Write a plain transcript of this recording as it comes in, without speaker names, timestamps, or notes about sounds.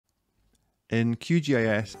In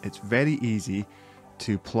QGIS, it's very easy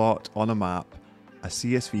to plot on a map a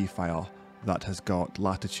CSV file that has got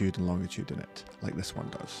latitude and longitude in it, like this one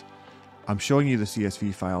does. I'm showing you the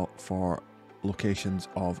CSV file for locations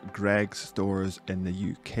of Greggs stores in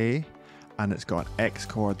the UK, and it's got an X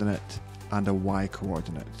coordinate and a Y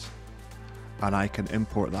coordinate. And I can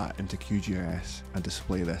import that into QGIS and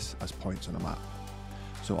display this as points on a map.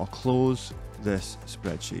 So I'll close this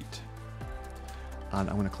spreadsheet, and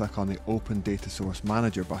I'm going to click on the Open Data Source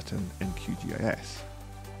Manager button in QGIS.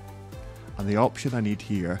 And the option I need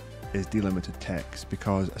here is delimited text,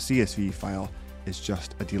 because a CSV file is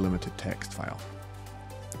just a delimited text file.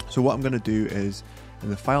 So what I'm going to do is, in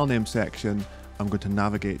the file name section, I'm going to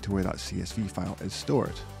navigate to where that CSV file is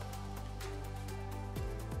stored.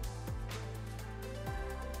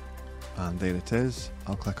 And there it is.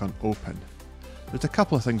 I'll click on Open. There's a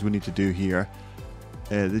couple of things we need to do here.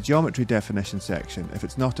 The geometry definition section, if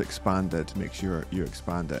it's not expanded, make sure you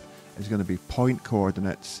expand it. It's going to be point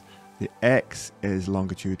coordinates. The X is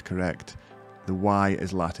longitude, correct. The Y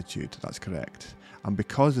is latitude, that's correct. And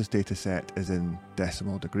because this data set is in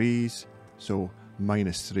decimal degrees, so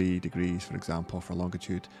 -3 degrees, for example, for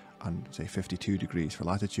longitude, and say 52 degrees for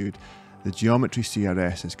latitude, the geometry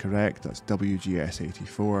CRS is correct, that's WGS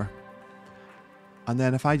 84. And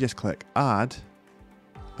then if I just click Add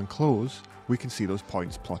and close, we can see those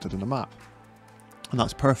points plotted on a map. And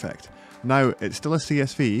that's perfect. Now, it's still a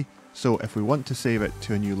CSV, so if we want to save it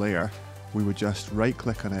to a new layer, we would just right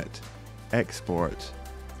click on it, export,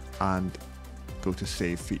 and go to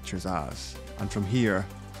Save Features As. And from here,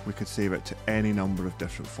 we could save it to any number of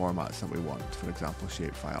different formats that we want, for example,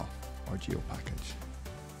 shapefile or geopackage.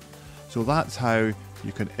 So that's how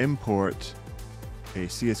you can import a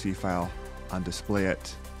CSV file and display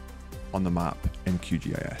it on the map in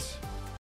QGIS.